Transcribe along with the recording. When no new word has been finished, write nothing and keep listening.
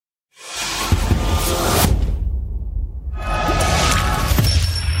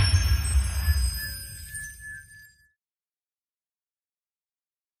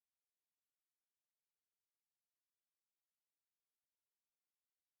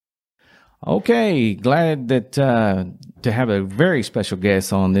Okay, glad that to have a very special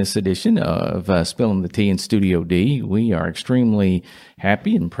guest on this edition of Spilling the Tea in Studio D. We are extremely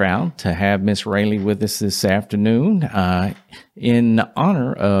happy and proud to have Miss Raeleigh with us this afternoon. In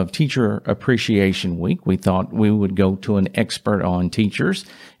honor of Teacher Appreciation Week, we thought we would go to an expert on teachers,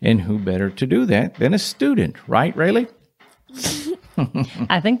 and who better to do that than a student, right, Raeleigh?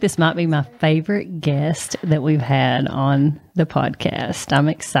 I think this might be my favorite guest that we've had on the podcast. I'm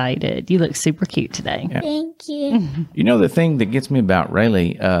excited. You look super cute today. Yeah. Thank you. You know, the thing that gets me about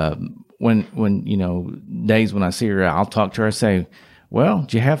Raeleigh, when you know, days when I see her, I'll talk to her, say, well,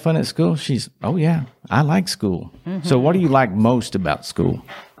 did you have fun at school? She's, oh yeah, I like school. Mm-hmm. So what do you like most about school?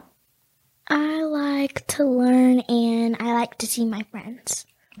 I like to learn and I like to see my friends.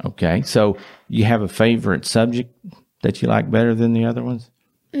 Okay, so you have a favorite subject that you like better than the other ones?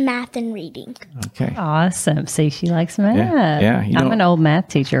 Math and reading. Okay. Awesome. See, she likes math. Yeah. I'm an old math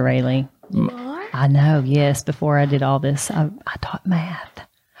teacher, Raeleigh. You are? I know, yes. Before I did all this, I taught math.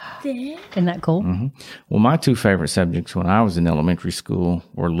 Isn't that cool? Mm-hmm. Well, my two favorite subjects when I was in elementary school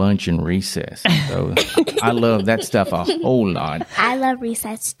were lunch and recess. So I love that stuff a whole lot. I love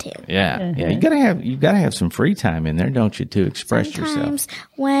recess too. Yeah. You gotta have some free time in there, don't you, to express Sometimes yourself.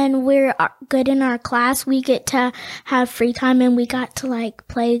 when we're good in our class, we get to have free time and we got to like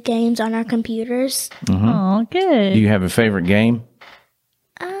play games on our computers. Mm-hmm. Oh, good. Do you have a favorite game?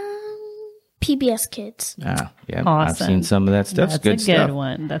 PBS Kids. Yeah. Awesome. I've seen some of that stuff. That's It's good a good stuff.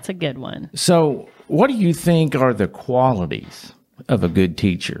 one. That's a good one. So, what do you think are the qualities of a good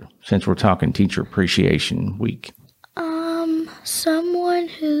teacher, since we're talking Teacher Appreciation Week? Someone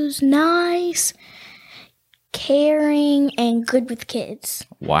who's nice, caring, and good with kids.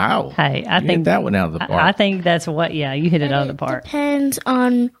 Wow. Hey, I You think hit that one out of the park. I think that's what. Yeah, you hit it out of the park. Depends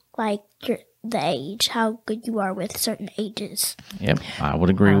on like the age, how good you are with certain ages. Yep, I would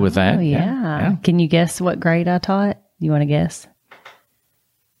agree with that. Oh, yeah. Can you guess what grade I taught? You want to guess?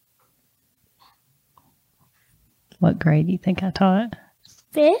 What grade do you think I taught?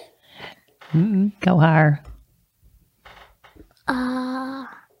 5th? Go higher. 10th.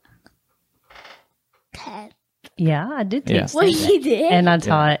 Yeah, I did teach. Yeah. Well, you did? And I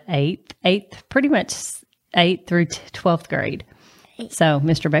taught eighth, pretty much 8th through 12th grade. So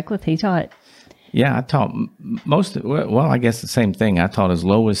Mr. Beckwith, he taught. Yeah, I taught I guess the same thing. I taught as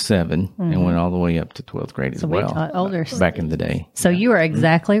low as 7 and went all the way up to 12th grade as we well. taught older Back in the day. So you are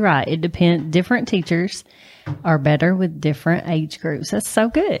exactly right. It depends. Different teachers are better with different age groups. That's so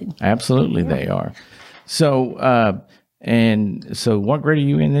good. Absolutely, they are. So, so what grade are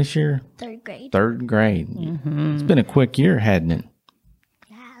you in this year? 3rd grade. 3rd grade. Mm-hmm. It's been a quick year, hadn't it?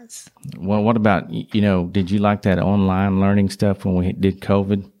 Yes. Well, what about, did you like that online learning stuff when we did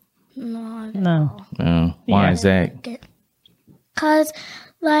COVID? No. Why is that? Because,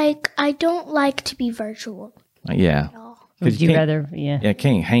 I don't like to be virtual. Yeah. At all. Would you rather? Yeah. Yeah,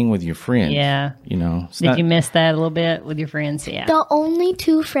 can't hang with your friends. Yeah. Did you miss that a little bit with your friends? Yeah. The only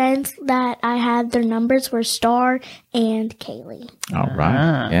 2 friends that I had their numbers were Star and Kaylee. All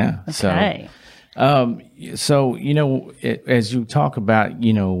right. Yeah. Okay. So, as you talk about,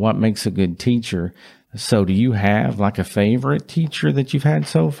 what makes a good teacher, so do you have like a favorite teacher that you've had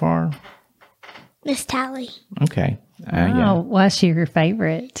so far? Miss Tally. Okay. Oh, why's she your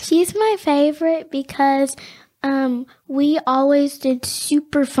favorite? She's my favorite because we always did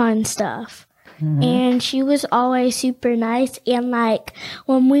super fun stuff. And she was always super nice. And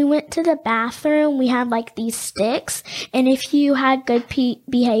when we went to the bathroom, we had these sticks. And if you had good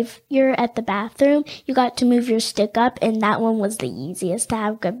behavior at the bathroom, you got to move your stick up. And that one was the easiest to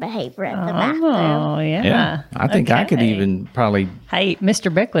have good behavior at the bathroom. Oh, yeah. Yeah. I think I could even probably. Hey,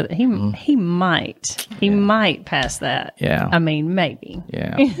 Mr. Beckwith, he might pass that. Yeah. I mean, maybe.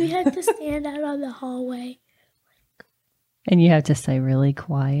 Yeah. We had to stand out on the hallway. And you have to stay really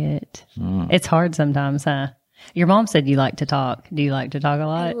quiet. It's hard sometimes, huh? Your mom said you like to talk. Do you like to talk a I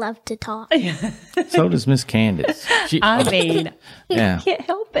lot? love to talk. So does Miss Candace. I mean, Yeah. I can't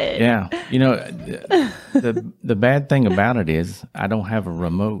help it. Yeah. The bad thing about it is I don't have a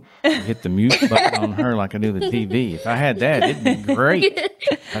remote to hit the mute button on her like I do the TV. If I had that, it'd be great.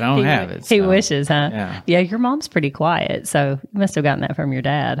 I don't have it. He so, wishes, huh? Yeah. Your mom's pretty quiet, so you must have gotten that from your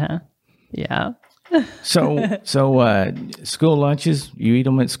dad, huh? Yeah. So school lunches, you eat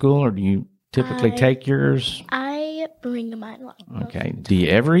them at school or do you typically take yours? I bring mine along. Okay. Do you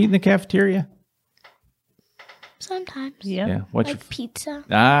ever eat in the cafeteria? Sometimes. Yeah. What's Like pizza. see,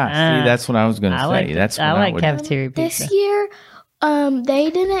 that's what I was going to say. That's what I like would. cafeteria pizza. This year, they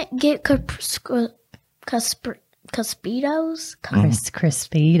didn't get Crispitos.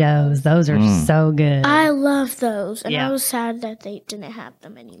 Crispitos. Those are so good. I love those, and Yeah. I was sad that they didn't have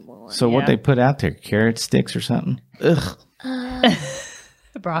them anymore. So what they put out there? Carrot sticks or something? Ugh.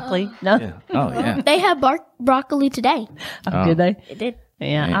 Broccoli? No? Yeah. Oh yeah. They have broccoli today. Oh, did they? They did.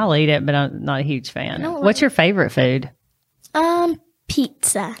 Yeah, I'll eat it, but I'm not a huge fan. don't What's your favorite food?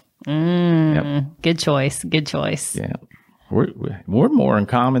 Pizza. Good choice. Good choice. Yeah. We're more in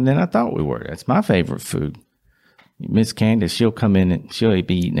common than I thought we were. That's my favorite food. Miss Candace, she'll come in and she'll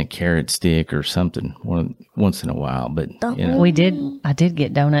be eating a carrot stick or something once in a while. But you know. I did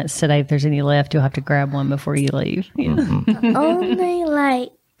get donuts today. If there's any left, you'll have to grab one before you leave. Yeah. Only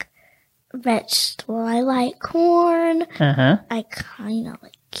like vegetable. I like corn. I kind of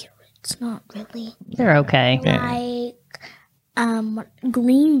like carrots. Not really. They're okay. Like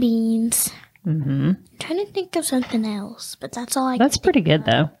green beans. I'm trying to think of something else, but that's all I. That's can pretty good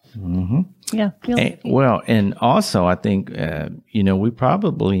though. Yeah. And also I think we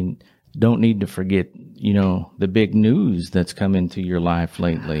probably don't need to forget the big news that's come into your life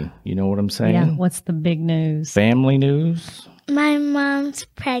lately. You know what I'm saying? Yeah. What's the big news? Family news. My mom's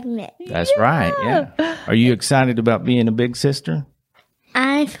pregnant. That's right. Yeah. Are you excited about being a big sister?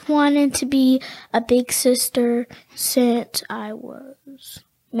 I've wanted to be a big sister since I was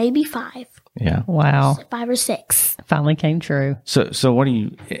maybe 5. Yeah. Wow. 5 or 6. Finally came true. So what do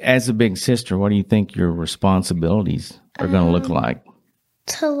you, as a big sister, what do you think your responsibilities are going to look like?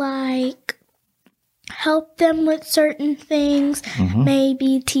 To like help them with certain things,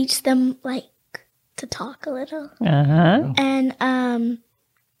 maybe teach them like to talk a little, and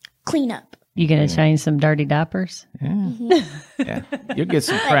clean up. You gonna change some dirty diapers? Yeah. Yeah. You'll get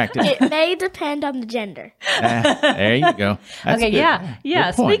some practice. It may depend on the gender. There you go. That's Okay. good. Yeah.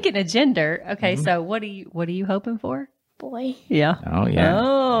 Good point. Speaking of gender, okay. So what are you hoping for? Boy, Yeah. Oh, yeah.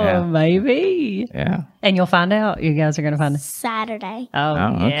 Oh, Yeah. maybe. Yeah. And you'll find out. You guys are gonna find out. Saturday. Oh,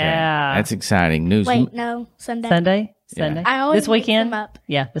 Oh, okay. yeah. That's exciting news. Wait, no, Sunday. Sunday. Yeah. Sunday. I always This weekend. mix them up.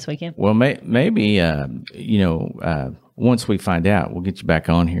 Yeah, this weekend. Well, maybe once we find out, we'll get you back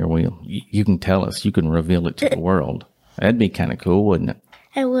on here. You can tell us. You can reveal it to the world. That'd be kind of cool, wouldn't it?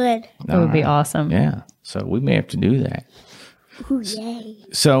 I would. That would be awesome. Yeah. So we may have to do that. Ooh, yay.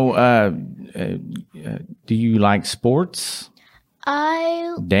 So, do you like sports,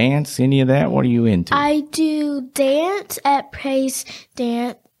 dance, any of that? What are you into? I do dance at Praise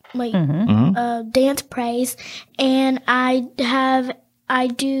Dance. Wait, dance praise, and I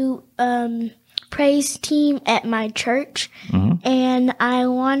do praise team at my church, and I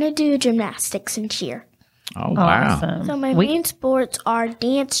want to do gymnastics and cheer. Oh, wow. Awesome. So my main sports are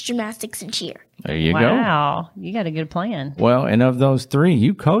dance, gymnastics, and cheer. There you go. Wow, you got a good plan. Well, and of those 3,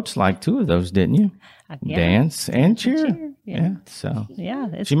 you coached like 2 of those, didn't you? Yeah. Dance and cheer. Yeah. So Yeah,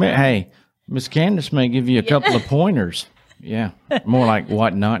 it's hey, Miss Candace may give you a couple of pointers. Yeah. More like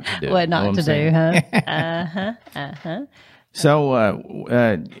what not to do. what not Know to I'm do, saying? huh? So,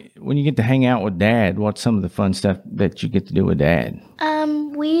 when you get to hang out with Dad, what's some of the fun stuff that you get to do with Dad?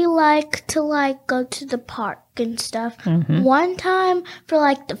 We like to go to the park and stuff. One time, for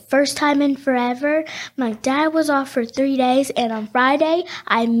the first time in forever, my dad was off for 3 days, and on Friday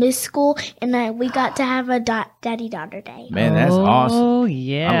I missed school, and we got to have a daddy-daughter day. Man, that's awesome. Oh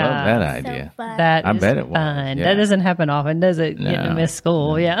yeah, I love that So idea. fun. That I is bet it was, fun. yeah. That doesn't happen often, does it? Getting to No. miss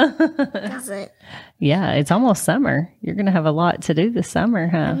school, yeah. Does it? Yeah, it's almost summer. You're gonna have a lot to do this summer,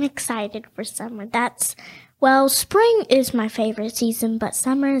 huh? I'm excited for summer. Spring is my favorite season, but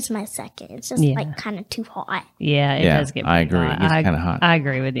summer is my second. It's just kind of too hot. Yeah, it Yeah, does get. I pretty agree. hot. It gets kinda hot. I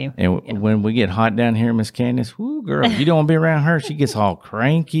agree with you. And when we get hot down here, Miss Candace, whoo, girl, you don't want to be around her. She gets all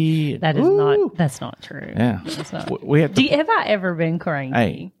cranky. That is Woo. not. That's not true. Yeah. That's not. We have to. Have I ever been cranky?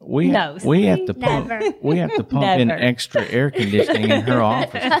 Hey, we No, have to pump. Never. We have to pump in Never. extra air conditioning in her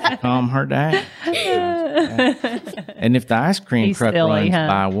office to calm her down. And if the ice cream He's truck silly, runs huh?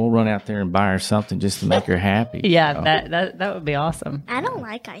 by, we'll run out there and buy her something just to make her happy. Yeah, So, that would be awesome. I don't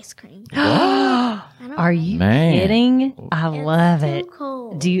like ice cream. Are you Man. kidding? I love it. Too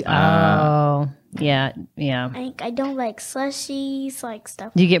cold. Do you? Oh, yeah. I don't like slushies, like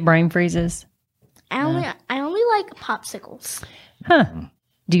stuff. Do you get brain freezes? I only like popsicles. Huh.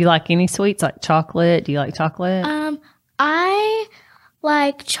 Do you like any sweets like chocolate? Do you like chocolate? I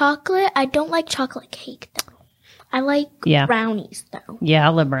like chocolate. I don't like chocolate cake though. I like Yeah. brownies though. Yeah, I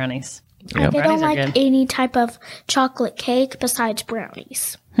love brownies. I don't Brownies are like good. any type of chocolate cake besides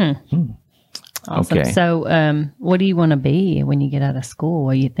brownies. Awesome. Okay. So, what do you want to be when you get out of school?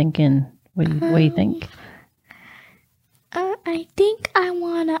 What are you thinking? What do you think? I think I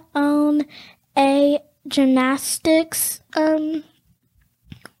want to own a gymnastics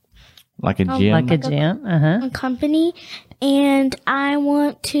Like a gym? Like a gym. a company, and I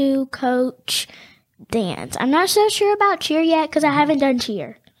want to coach dance. I'm not so sure about cheer yet because I haven't done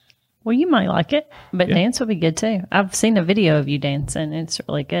cheer. Well, you might like it, but dance will be good too. I've seen a video of you dancing. It's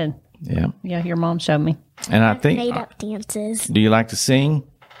really good. Yeah. Yeah, your mom showed me. And I think, Made up dances. do you like to sing?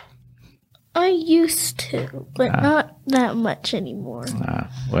 I used to, but not that much anymore.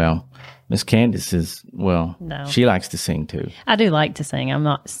 Well, Miss Candace is, No. she likes to sing too. I do like to sing. I'm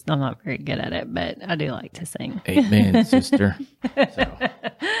not very good at it, but I do like to sing. Amen, sister.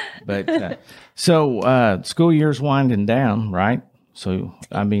 So, school year's winding down, right? So,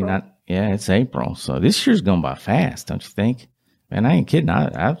 I mean, it's April. So this year's going by fast, don't you think? Man, I ain't kidding.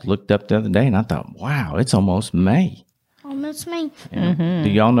 I looked up the other day and I thought, wow, it's almost May. Almost me. Yeah. Do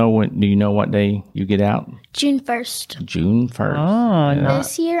y'all know do you know what day you get out? June 1st. June 1st. Oh, no.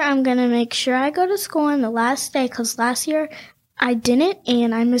 This year, I'm going to make sure I go to school on the last day because last year I didn't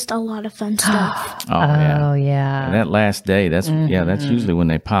and I missed a lot of fun stuff. Oh, yeah. Oh, yeah. And that last day, that's usually when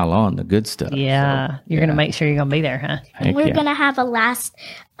they pile on the good stuff. Yeah. So, You're going to make sure you're going to be there, huh? heck We're yeah. going to have a last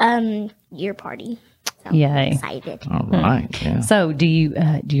year party. So Yay. I'm excited. All right. Yeah. So do you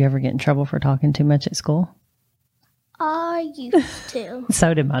ever get in trouble for talking too much at school? I used to.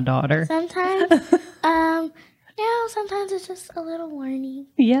 So did my daughter. Sometimes, sometimes it's just a little warning.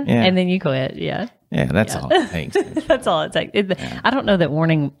 Yeah. Yeah. And then you quit. Yeah. Yeah, that's all it takes. That's all it takes. I don't know that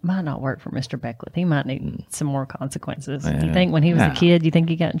warning might not work for Mr. Beckwith. He might need some more consequences. Do you think when he was a kid, you think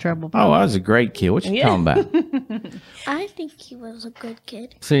he got in trouble? Oh, I was a great kid. What you talking about? I think he was a good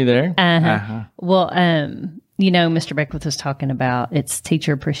kid. See there? Well, Mr. Beckwith was talking about it's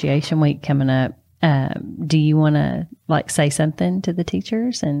Teacher Appreciation Week coming up. Do you want to say something to the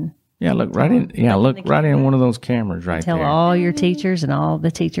teachers and Yeah, look right in. Yeah, look right in one of those cameras right tell there. all your teachers and all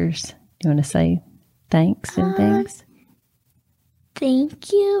the teachers? You want to say thanks and things?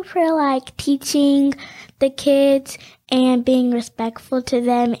 Thank you for teaching the kids and being respectful to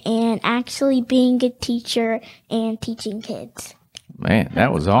them and actually being a teacher and teaching kids. Man,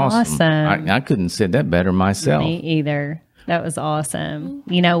 that was awesome. awesome. I couldn't have said that better myself. Me either. That was awesome.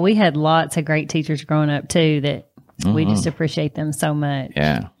 We had lots of great teachers growing up too that we just appreciate them so much.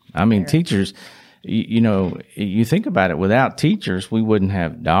 Yeah. I mean, teachers, you think about it, without teachers, we wouldn't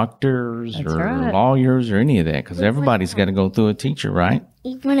have doctors or lawyers or any of that because everybody's got to go through a teacher, right?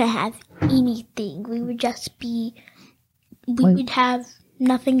 We wouldn't have anything. We would just be, we would have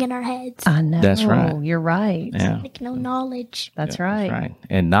nothing in our heads. I know. That's right. You're right. Yeah. No knowledge. That's right. That's right.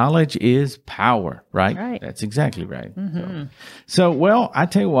 And knowledge is power, right? Right. That's exactly right. So, well, I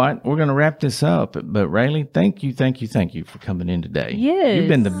tell you what, we're going to wrap this up. But Raeleigh, thank you for coming in today. Yes. You've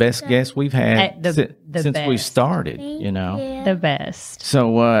been the best guest we've had The since we best. started, Yeah. The best. So,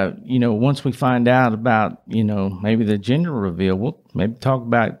 once we find out about, maybe the gender reveal, we'll maybe talk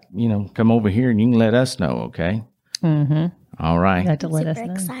about, come over here and you can let us know, okay? Mm-hmm. All right. You have to let us Super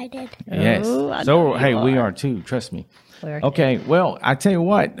know. excited. Yes. Oh, I So, know hey, you we are. are too. Trust me. We are Okay. Well, I tell you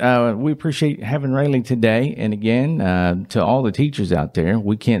what, we appreciate having Raeleigh today. And again, to all the teachers out there,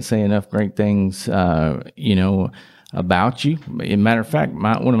 we can't say enough great things, about you. As a matter of fact,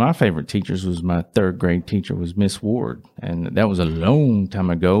 one of my favorite teachers was my third grade teacher was Miss Ward. And that was a long time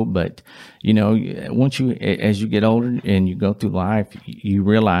ago. But, once as you get older and you go through life, you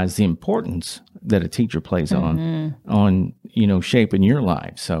realize the importance that a teacher plays on shaping your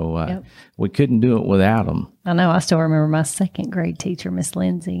life. So we couldn't do it without them. I know. I still remember my second grade teacher, Miss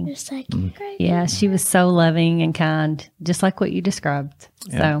Lindsay. Your second grade. Yeah, she was so loving and kind, just like what you described.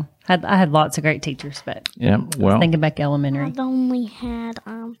 So I had lots of great teachers, but Yeah. Well, thinking back elementary. I've only had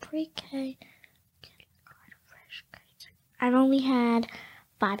pre-K, first grade. I've only had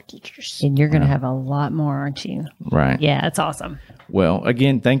 5 teachers. And you're going to have a lot more, aren't you? right. Yeah, it's awesome. Well,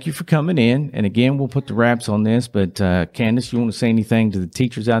 again, thank you for coming in. And again, we'll put the wraps on this. But Candace, you want to say anything to the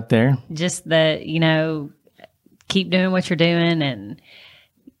teachers out there? Just that, keep doing what you're doing and,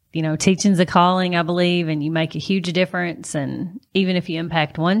 teaching's a calling, I believe, and you make a huge difference. And even if you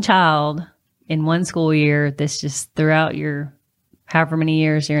impact one child in one school year, that's just throughout your however many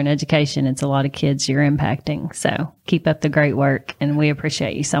years you're in education, it's a lot of kids you're impacting. So keep up the great work, and we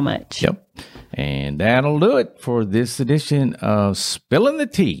appreciate you so much. Yep. And that'll do it for this edition of Spilling the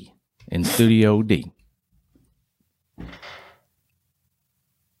Tea in Studio D.